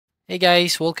Hey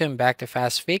guys, welcome back to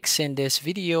Fast Fix. In this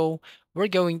video, we're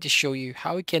going to show you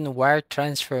how you can wire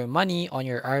transfer money on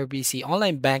your RBC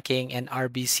online banking and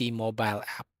RBC mobile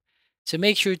app. So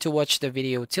make sure to watch the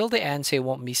video till the end so you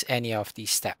won't miss any of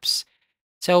these steps.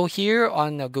 So here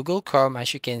on Google Chrome,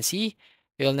 as you can see,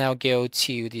 you'll now go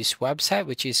to this website,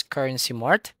 which is Currency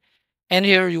Mart. And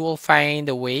here you will find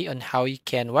a way on how you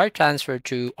can wire transfer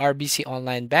to RBC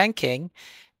online banking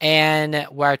and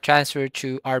wire transfer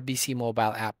to RBC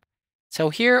mobile app. So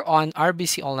here on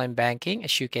RBC online banking,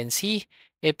 as you can see,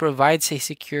 it provides a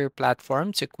secure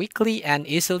platform to quickly and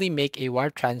easily make a wire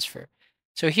transfer.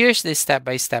 So here's the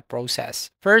step-by-step process.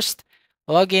 First,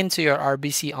 log into your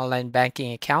RBC online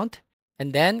banking account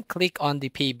and then click on the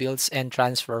Pay Bills and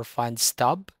Transfer Funds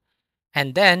tab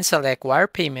and then select Wire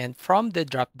Payment from the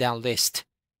drop-down list.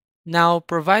 Now,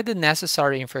 provide the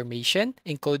necessary information,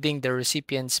 including the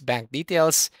recipient's bank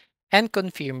details, and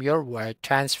confirm your wire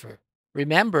transfer.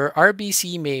 Remember,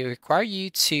 RBC may require you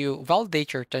to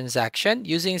validate your transaction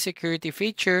using a security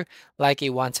feature like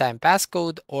a one-time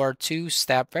passcode or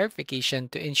two-step verification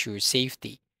to ensure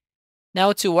safety.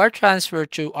 Now to wire transfer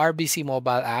to RBC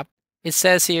mobile app, it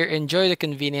says here enjoy the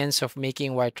convenience of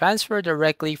making wire transfer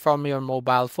directly from your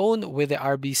mobile phone with the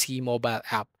RBC mobile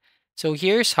app. So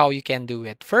here's how you can do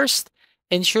it. First,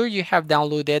 ensure you have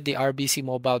downloaded the RBC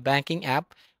mobile banking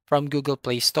app from Google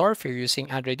Play Store if you're using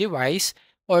Android device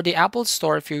or the Apple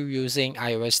Store if you're using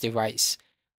iOS device.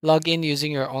 Log in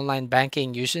using your online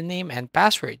banking username and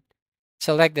password.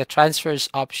 Select the transfers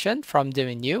option from the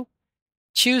menu.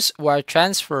 Choose Wire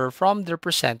Transfer from the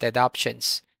presented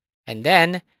options, and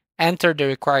then enter the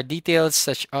required details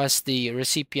such as the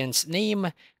recipient's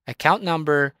name, account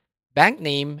number, bank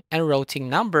name, and routing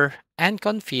number, and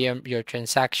confirm your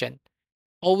transaction.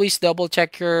 Always double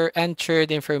check your entered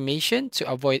information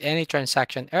to avoid any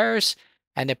transaction errors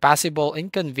and the possible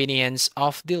inconvenience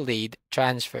of delayed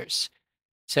transfers.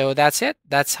 So that's it.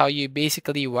 That's how you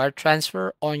basically wire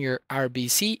transfer on your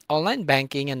RBC online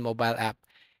banking and mobile app.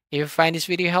 If you find this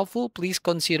video helpful, please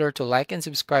consider to like and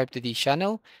subscribe to this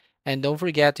channel. And don't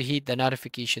forget to hit the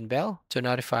notification bell to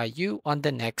notify you on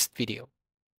the next video.